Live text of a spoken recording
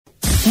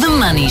The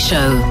Money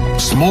Show.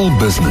 Small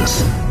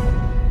business.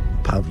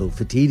 Pavlo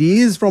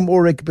Phitidis from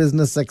Aurik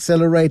Business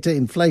Accelerator.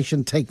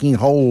 Inflation taking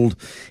hold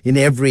in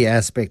every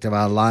aspect of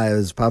our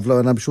lives, Pavlo,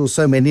 and I'm sure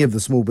so many of the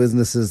small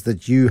businesses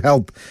that you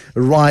help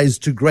rise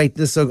to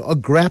greatness are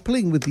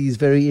grappling with these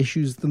very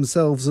issues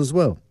themselves as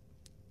well.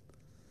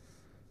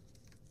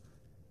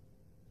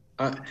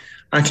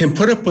 I can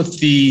put up with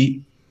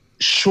the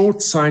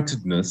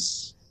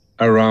short-sightedness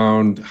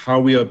around how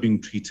we are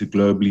being treated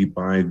globally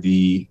by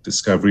the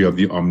discovery of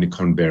the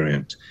Omicron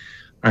variant.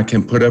 I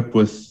can put up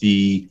with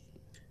the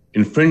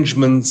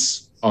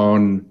infringements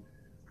on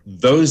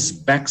those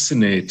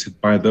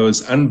vaccinated by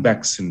those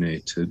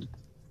unvaccinated.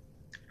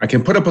 I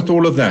can put up with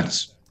all of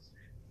that.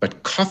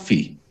 But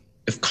coffee,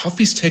 if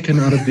coffee's taken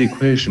out of the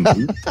equation,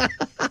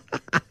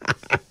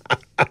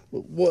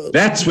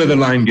 that's where the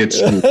line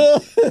gets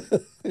moved.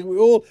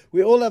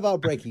 We all have our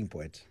breaking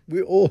point.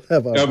 We all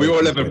have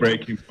a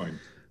breaking point.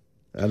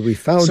 And we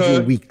found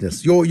your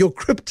weakness, your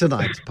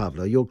kryptonite,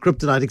 Pavlo, your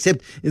kryptonite,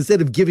 except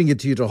instead of giving it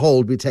to you to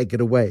hold, we take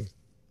it away.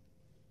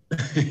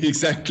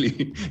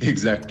 Exactly.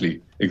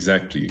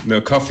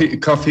 No,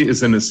 coffee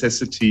is a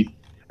necessity.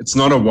 It's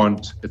not a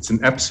want. It's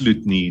an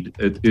absolute need.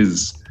 It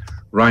is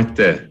right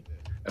there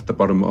at the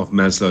bottom of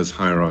Maslow's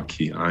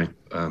hierarchy. I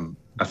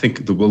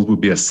think the world would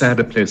be a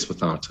sadder place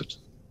without it.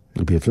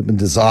 It'll be a flipping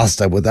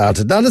disaster without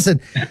it. Now, listen,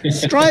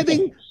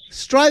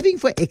 striving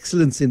for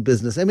excellence in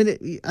business. I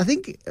mean, I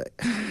think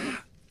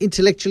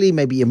intellectually,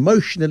 maybe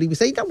emotionally, we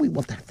say, no, we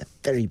want to have the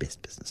very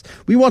best business.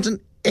 We want an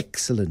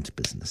excellent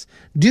business.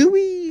 Do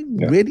we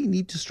really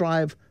need to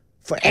strive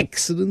for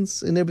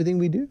excellence in everything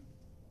we do?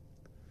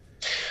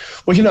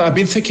 Well, I've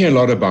been thinking a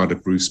lot about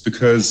it, Bruce,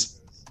 because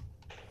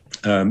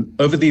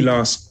over the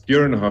last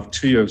year and a half,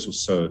 2 years or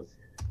so,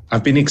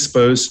 I've been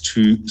exposed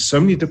to so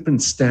many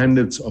different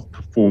standards of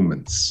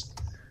performance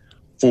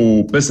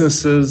for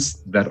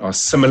businesses that are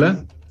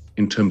similar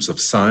in terms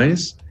of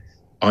size,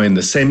 are in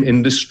the same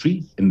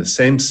industry, in the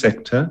same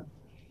sector,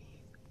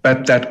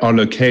 but that are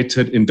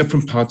located in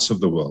different parts of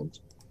the world.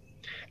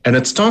 And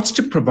it starts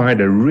to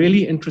provide a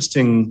really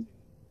interesting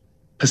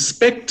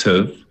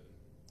perspective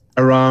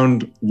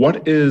around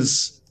what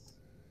is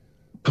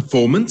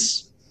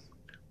performance,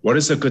 what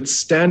is a good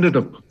standard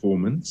of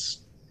performance,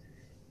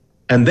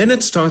 and then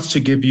it starts to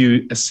give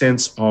you a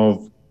sense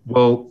of,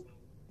 well,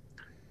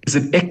 is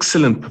it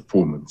excellent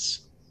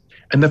performance?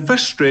 And the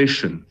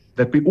frustration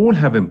that we all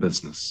have in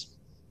business,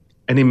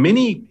 and in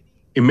many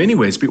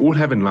ways we all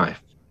have in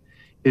life,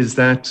 is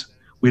that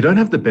we don't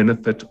have the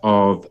benefit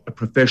of a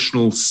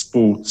professional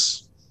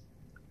sports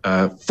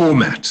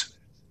format.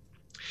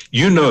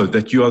 You know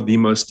that you are the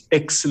most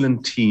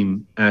excellent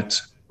team at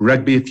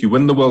rugby if you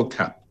win the World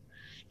Cup.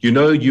 You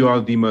know you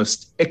are the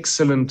most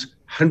excellent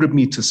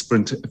 100-meter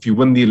sprinter if you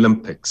win the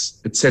Olympics,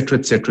 et cetera,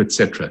 et cetera, et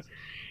cetera.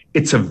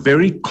 It's a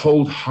very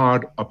cold,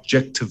 hard,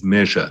 objective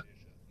measure.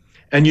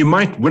 And you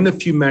might win a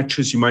few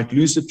matches, you might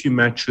lose a few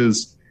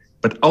matches,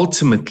 but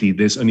ultimately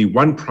there's only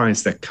one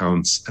prize that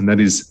counts, and that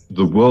is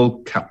the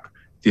World Cup,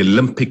 the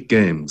Olympic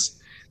Games,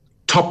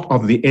 top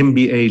of the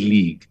NBA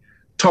league,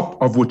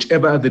 top of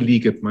whichever other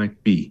league it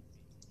might be.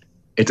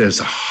 It is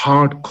a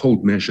hard,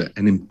 cold measure.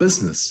 And in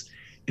business,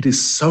 it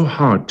is so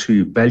hard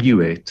to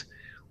evaluate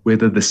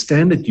whether the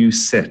standard you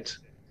set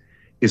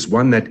is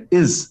one that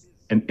is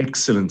an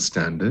excellent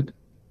standard.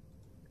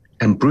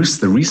 And Bruce,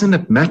 the reason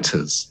it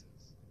matters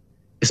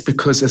is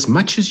because as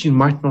much as you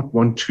might not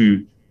want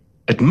to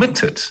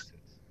admit it,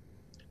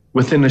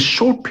 within a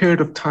short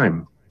period of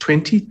time,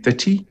 20,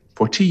 30,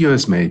 40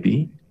 years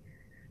maybe,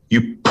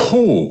 you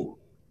pour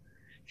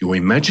your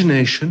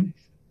imagination,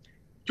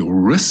 your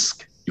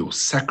risk, your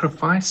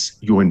sacrifice,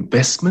 your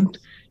investment,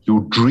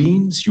 your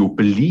dreams, your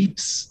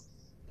beliefs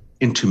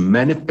into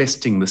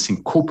manifesting this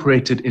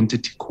incorporated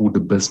entity called a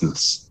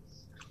business.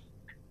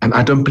 And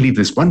I don't believe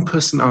there's one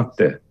person out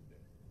there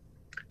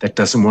that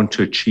doesn't want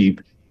to achieve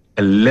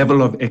a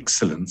level of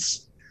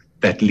excellence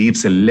that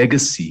leaves a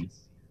legacy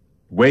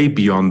way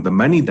beyond the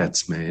money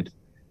that's made,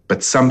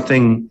 but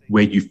something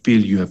where you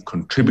feel you have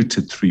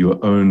contributed through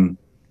your own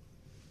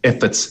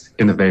efforts,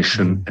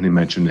 innovation, and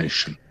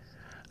imagination.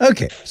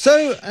 Okay,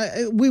 so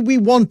we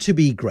want to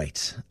be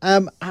great.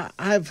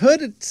 I've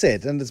heard it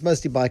said, and it's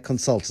mostly by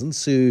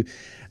consultants who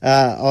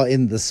are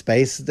in the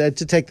space, to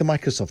take the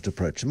Microsoft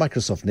approach.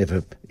 Microsoft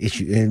never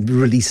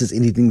releases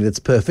anything that's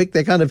perfect.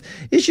 They kind of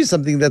issue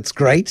something that's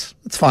great.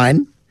 It's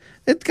fine.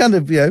 It kind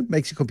of,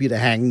 makes your computer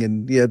hang,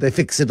 and they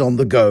fix it on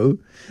the go.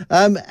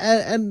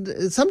 And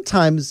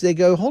sometimes they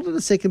go, hold on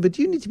a second, but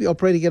you need to be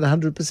operating at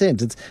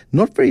 100%. It's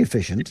not very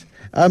efficient.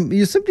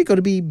 You simply got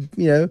to be,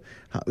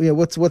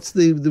 what's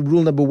the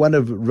rule number one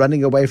of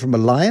running away from a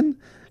lion?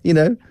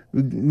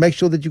 Make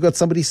sure that you've got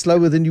somebody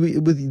slower than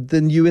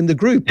you in the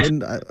group.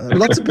 And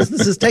lots of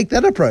businesses take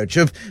that approach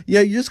of,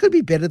 you're just going to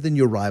be better than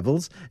your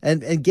rivals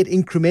and get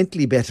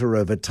incrementally better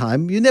over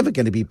time. You're never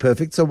going to be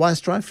perfect, so why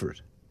strive for it?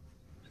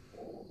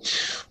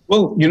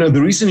 Well,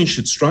 the reason you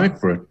should strive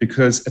for it,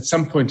 because at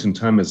some point in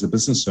time as a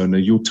business owner,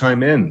 your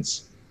time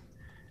ends.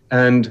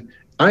 And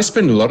I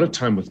spend a lot of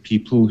time with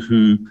people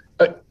who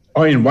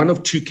are in one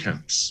of two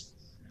camps.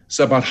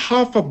 So about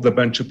half of the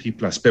bunch of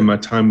people I spend my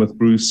time with,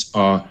 Bruce,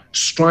 are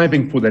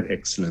striving for that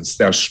excellence.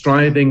 They're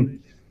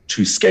striving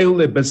to scale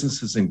their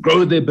businesses and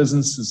grow their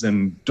businesses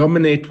and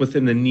dominate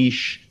within a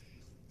niche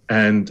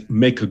and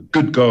make a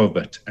good go of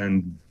it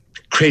and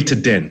create a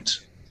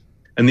dent.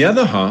 And the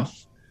other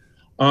half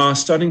are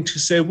starting to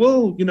say,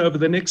 well, over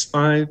the next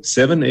 5,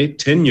 7, 8,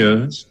 10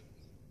 years,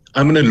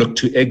 I'm going to look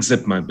to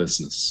exit my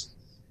business.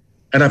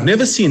 And I've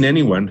never seen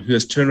anyone who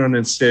has turned around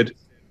and said,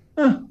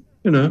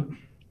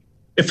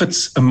 if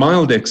it's a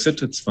mild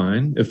exit, it's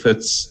fine. If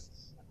it's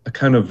a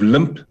kind of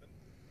limp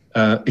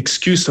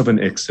excuse of an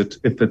exit,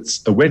 if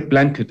it's a wet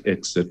blanket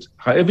exit,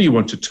 however you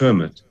want to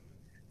term it,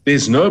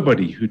 there's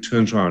nobody who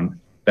turns around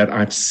that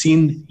I've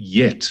seen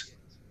yet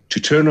to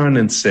turn around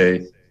and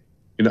say,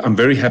 I'm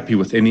very happy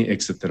with any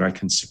exit that I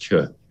can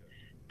secure.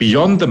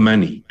 Beyond the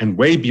money and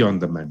way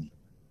beyond the money,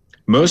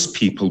 most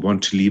people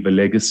want to leave a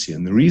legacy.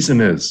 And the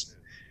reason is,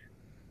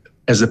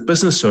 as a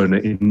business owner,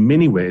 in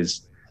many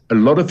ways, a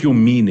lot of your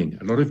meaning,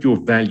 a lot of your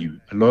value,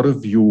 a lot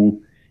of your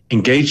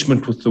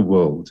engagement with the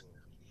world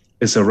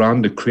is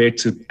around the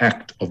creative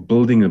act of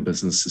building a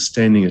business,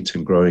 sustaining it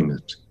and growing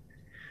it.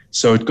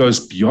 So it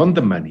goes beyond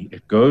the money.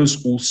 It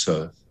goes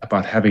also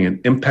about having an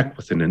impact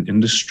within an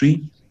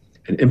industry,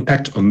 an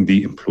impact on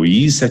the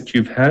employees that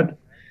you've had,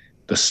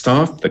 the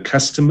staff, the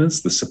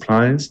customers, the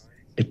suppliers.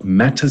 It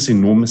matters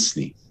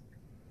enormously.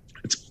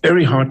 It's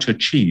very hard to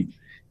achieve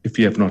if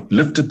you have not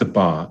lifted the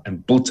bar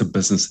and built a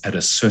business at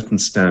a certain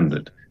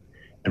standard.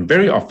 And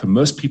very often,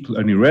 most people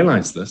only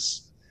realize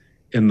this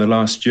in the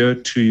last year,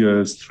 2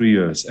 years, 3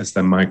 years, as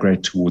they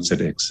migrate towards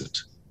that exit.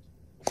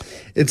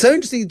 It's so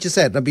interesting that you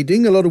said. I've been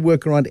doing a lot of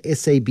work around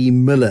SAB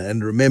Miller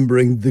and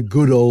remembering the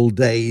good old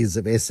days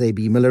of SAB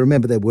Miller.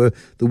 Remember, they were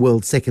the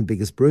world's second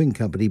biggest brewing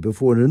company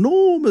before an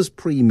enormous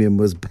premium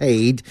was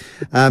paid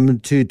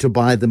to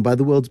buy them by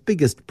the world's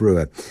biggest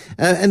brewer.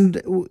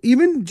 And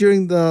even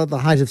during the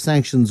height of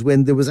sanctions,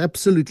 when there was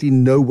absolutely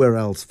nowhere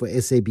else for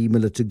SAB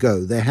Miller to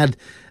go, they had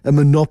a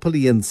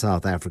monopoly in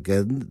South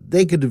Africa.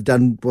 They could have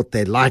done what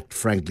they liked,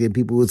 frankly, and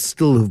people would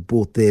still have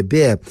bought their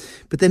beer.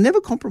 But they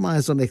never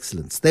compromised on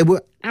excellence. They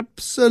were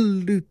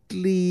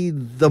absolutely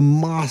the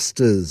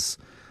masters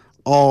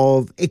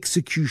of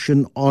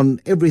execution on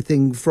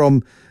everything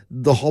from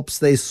the hops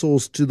they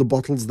sourced to the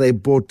bottles they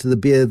bought to the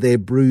beer they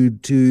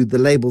brewed to the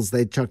labels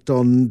they chucked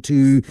on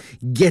to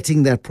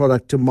getting that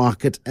product to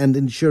market and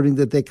ensuring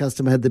that their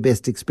customer had the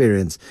best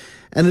experience.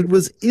 And it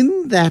was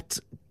in that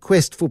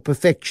quest for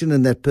perfection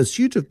and that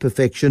pursuit of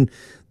perfection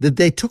that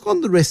they took on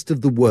the rest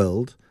of the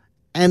world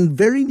and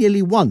very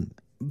nearly won.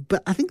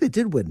 But I think they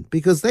did win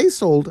because they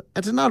sold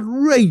at an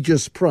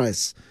outrageous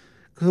price,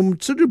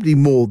 considerably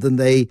more than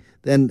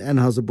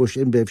Anheuser-Busch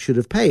InBev should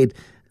have paid.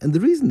 And the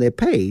reason they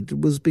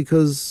paid was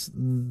because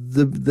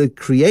the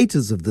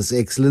creators of this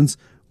excellence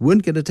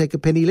weren't going to take a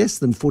penny less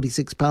than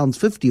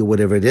 £46.50 or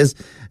whatever it is.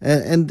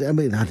 And I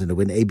mean, I don't know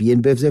when AB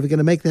InBev's ever going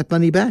to make that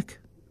money back.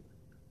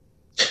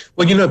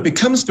 Well, it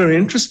becomes very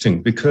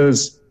interesting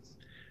because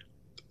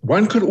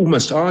one could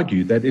almost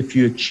argue that if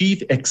you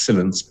achieve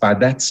excellence by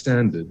that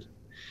standard,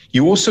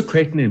 you also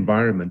create an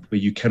environment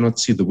where you cannot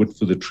see the wood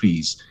for the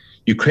trees.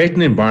 You create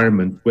an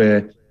environment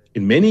where,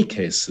 in many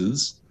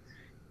cases,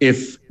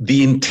 if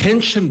the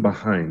intention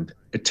behind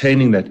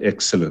attaining that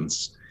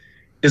excellence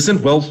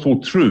isn't well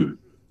thought through,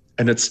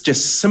 and it's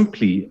just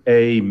simply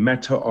a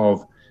matter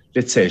of,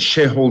 let's say, a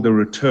shareholder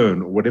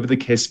return or whatever the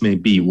case may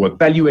be, or a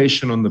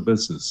valuation on the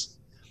business.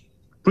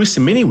 Bruce,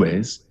 in many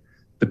ways,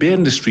 the beer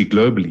industry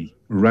globally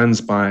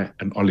runs by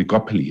an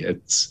oligopoly.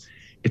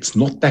 It's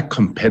not that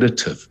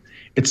competitive.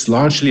 It's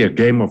largely a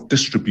game of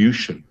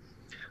distribution.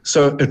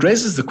 So it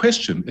raises the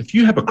question, if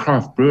you have a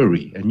craft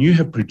brewery and you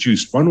have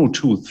produced 1 or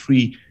 2 or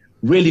 3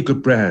 really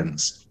good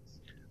brands,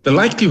 the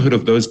likelihood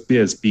of those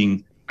beers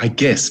being, I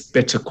guess,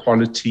 better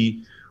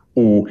quality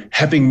or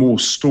having more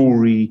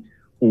story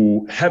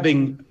or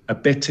having a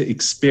better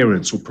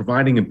experience or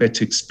providing a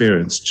better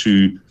experience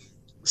to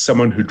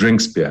someone who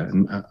drinks beer,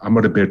 and I'm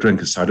not a beer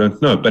drinker, so I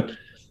don't know, but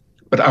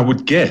I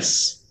would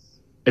guess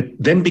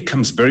it then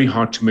becomes very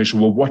hard to measure,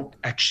 well, what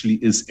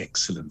actually is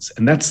excellence?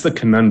 And that's the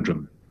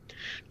conundrum.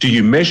 Do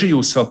you measure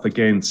yourself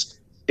against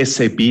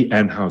SAB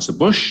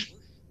Anheuser-Busch?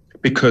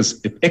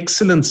 Because if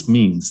excellence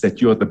means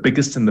that you're the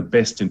biggest and the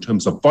best in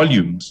terms of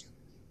volumes,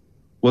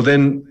 well,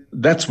 then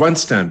that's one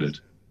standard.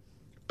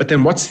 But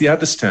then what's the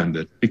other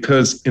standard?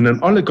 Because in an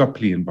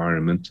oligopoly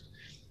environment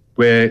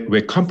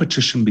where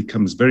competition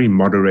becomes very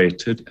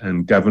moderated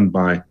and governed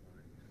by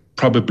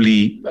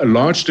probably a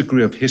large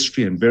degree of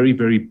history and very,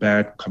 very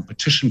bad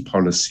competition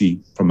policy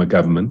from a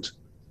government,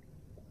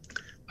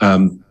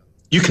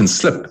 you can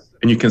slip,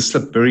 and you can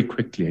slip very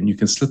quickly, and you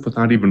can slip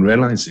without even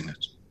realizing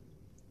it.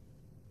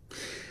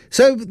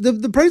 So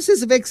the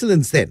process of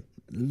excellence then,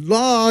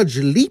 large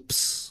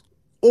leaps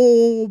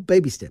or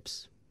baby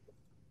steps?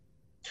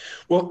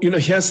 Well,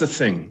 here's the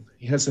thing.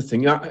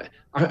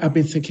 I've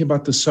been thinking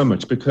about this so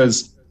much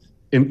because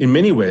in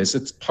many ways,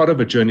 it's part of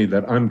a journey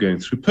that I'm going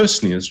through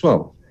personally as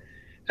well.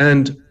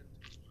 And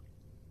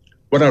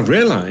what I've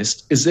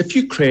realized is if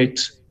you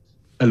create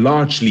a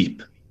large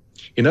leap,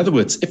 In other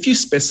words, if you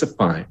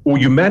specify or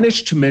you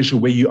manage to measure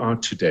where you are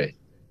today,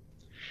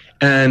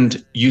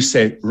 and you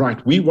say,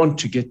 right, we want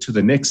to get to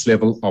the next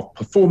level of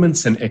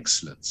performance and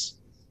excellence,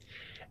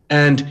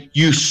 and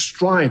you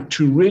strive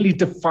to really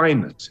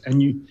define it,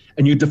 and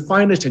you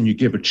define it and you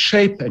give it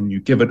shape and you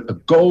give it a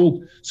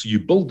goal. So you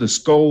build this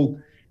goal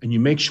and you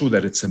make sure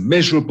that it's a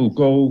measurable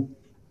goal.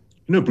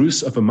 You know,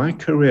 Bruce, over my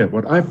career,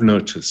 what I've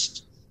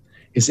noticed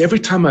is every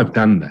time I've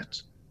done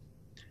that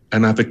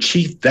and I've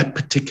achieved that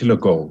particular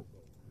goal,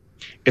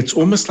 it's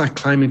almost like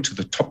climbing to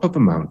the top of a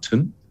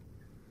mountain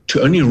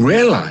to only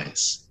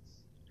realize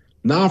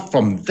now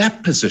from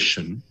that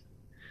position,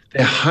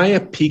 there are higher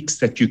peaks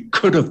that you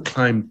could have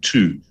climbed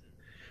to.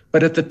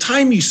 But at the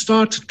time you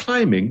started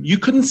climbing, you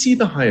couldn't see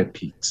the higher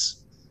peaks.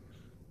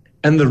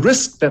 And the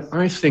risk that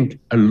I think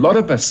a lot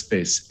of us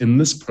face in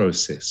this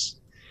process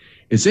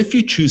is if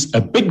you choose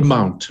a big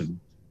mountain,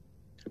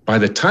 by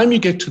the time you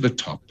get to the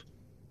top,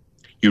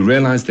 you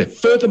realize there are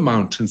further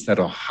mountains that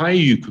are higher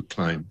you could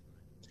climb,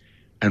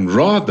 and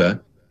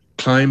rather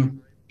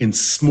climb in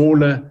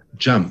smaller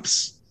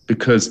jumps.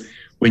 Because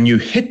when you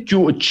hit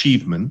your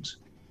achievement,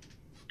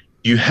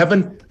 you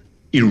haven't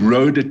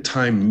eroded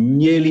time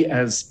nearly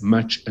as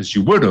much as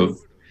you would have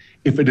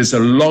if it is a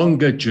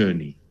longer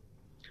journey.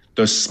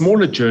 Those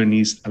smaller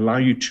journeys allow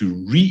you to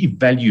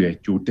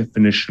reevaluate your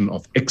definition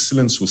of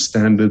excellence or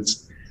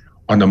standards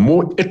on a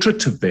more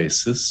iterative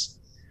basis,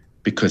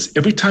 because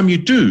every time you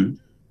do,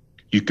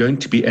 you're going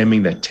to be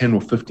aiming that 10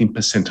 or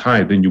 15%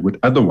 higher than you would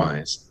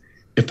otherwise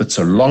if it's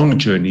a long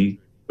journey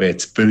where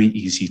it's very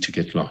easy to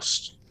get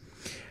lost.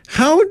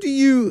 How do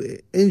you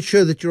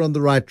ensure that you're on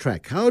the right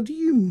track? How do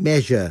you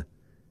measure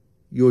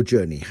your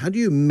journey? How do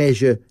you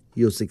measure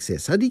your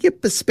success? How do you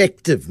get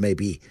perspective,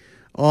 maybe,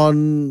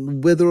 on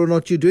whether or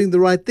not you're doing the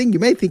right thing? You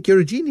may think you're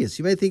a genius.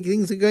 You may think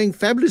things are going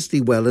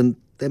fabulously well, and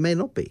they may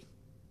not be.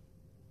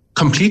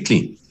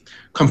 Completely.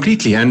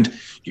 And,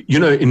 you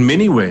know, in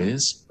many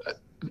ways,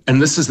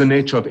 and this is the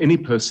nature of any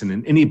person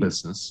in any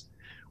business,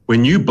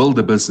 when you build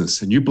a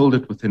business and you build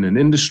it within an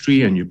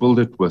industry and you build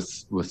it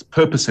with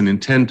purpose and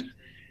intent,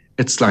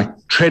 it's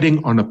like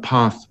treading on a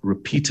path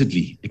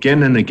repeatedly,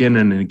 again and again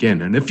and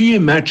again. And if you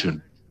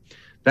imagine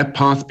that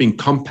path being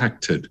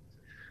compacted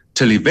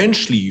till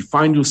eventually you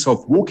find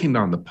yourself walking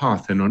down the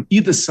path, and on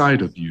either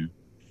side of you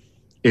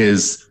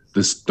is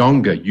this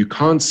donga. You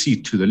can't see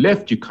to the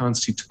left, you can't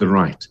see to the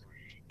right.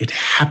 It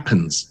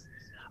happens.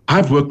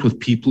 I've worked with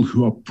people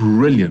who are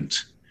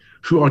brilliant,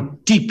 who are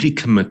deeply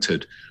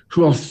committed,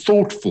 who are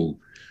thoughtful,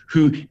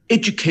 who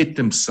educate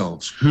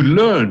themselves, who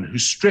learn, who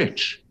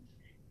stretch.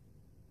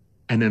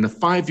 And in a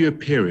 5-year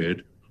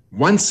period,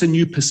 once a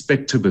new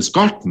perspective is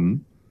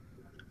gotten,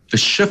 the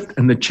shift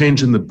and the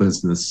change in the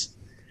business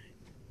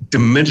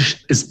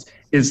diminishes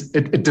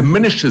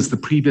the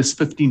previous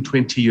 15,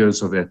 20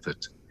 years of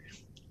effort.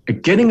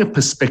 Getting a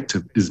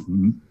perspective is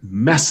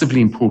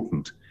massively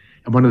important.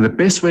 And one of the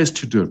best ways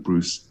to do it,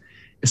 Bruce,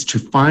 is to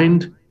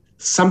find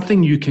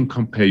something you can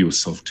compare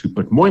yourself to.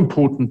 But more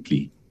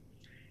importantly,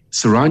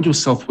 surround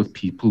yourself with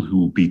people who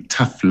will be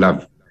tough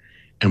love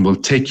and will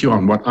take you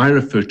on what I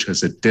refer to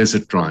as a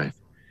desert drive.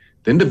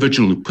 The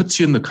individual who puts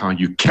you in the car,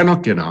 you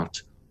cannot get out,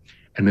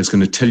 and is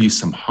going to tell you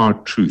some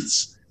hard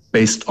truths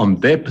based on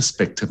their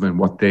perspective and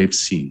what they've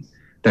seen.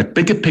 That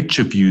bigger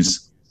picture view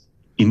is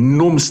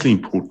enormously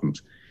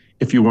important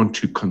if you want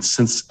to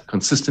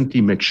consistently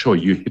make sure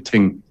you're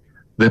hitting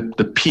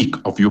the peak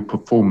of your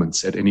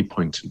performance at any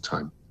point in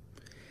time.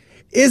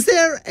 Is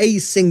there a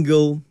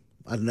single,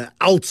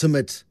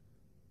 ultimate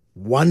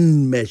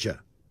one measure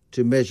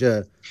to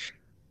measure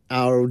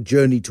our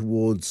journey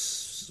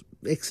towards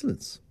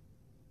excellence?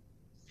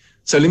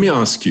 So let me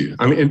ask you,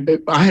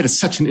 I had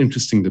such an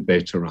interesting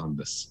debate around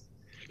this.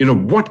 You know,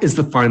 what is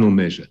the final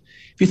measure?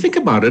 If you think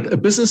about it, a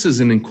business is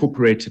an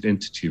incorporated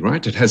entity,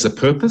 right? It has a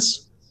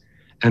purpose.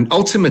 And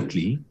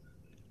ultimately,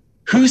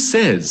 who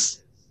says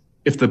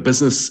if the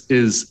business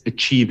is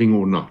achieving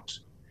or not?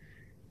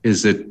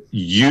 Is it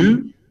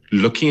you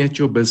looking at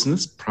your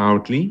business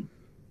proudly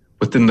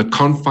within the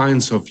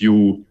confines of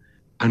your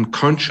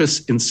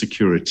unconscious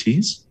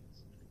insecurities?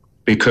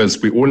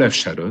 Because we all have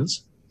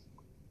shadows.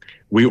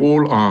 We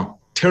all are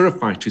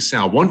terrified to say,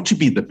 I want to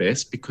be the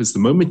best, because the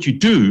moment you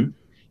do,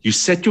 you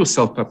set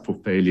yourself up for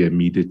failure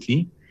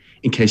immediately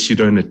in case you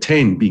don't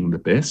attain being the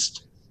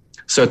best.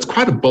 So it's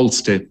quite a bold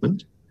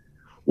statement.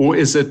 Or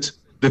is it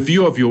the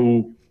view of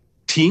your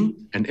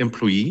team and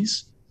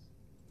employees?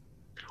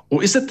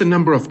 Or is it the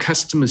number of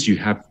customers you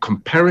have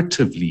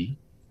comparatively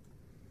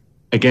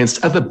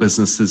against other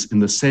businesses in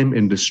the same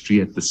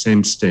industry at the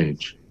same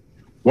stage?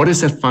 What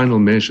is that final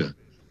measure?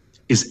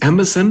 Is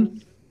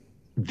Amazon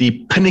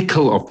the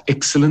pinnacle of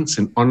excellence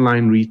in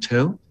online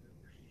retail?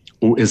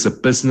 Or is a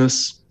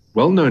business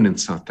well known in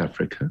South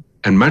Africa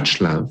and much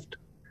loved,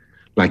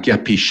 like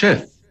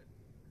Yuppiechef,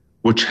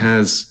 which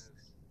has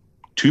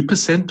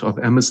 2% of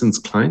Amazon's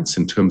clients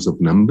in terms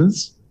of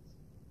numbers,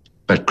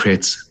 but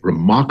creates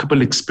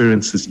remarkable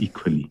experiences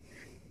equally?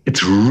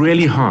 It's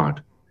really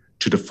hard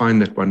to define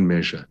that one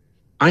measure.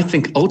 I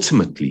think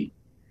ultimately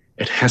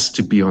It has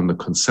to be on the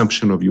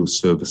consumption of your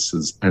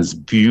services as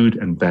viewed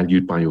and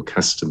valued by your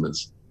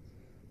customers.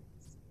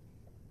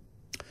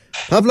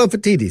 Pavlo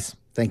Phitidis,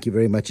 thank you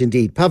very much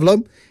indeed.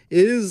 Pavlo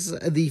is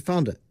the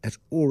founder at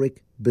Aurik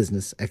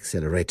Business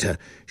Accelerator.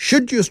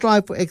 Should you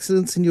strive for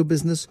excellence in your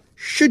business?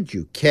 Should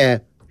you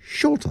care?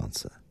 Short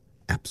answer,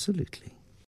 absolutely.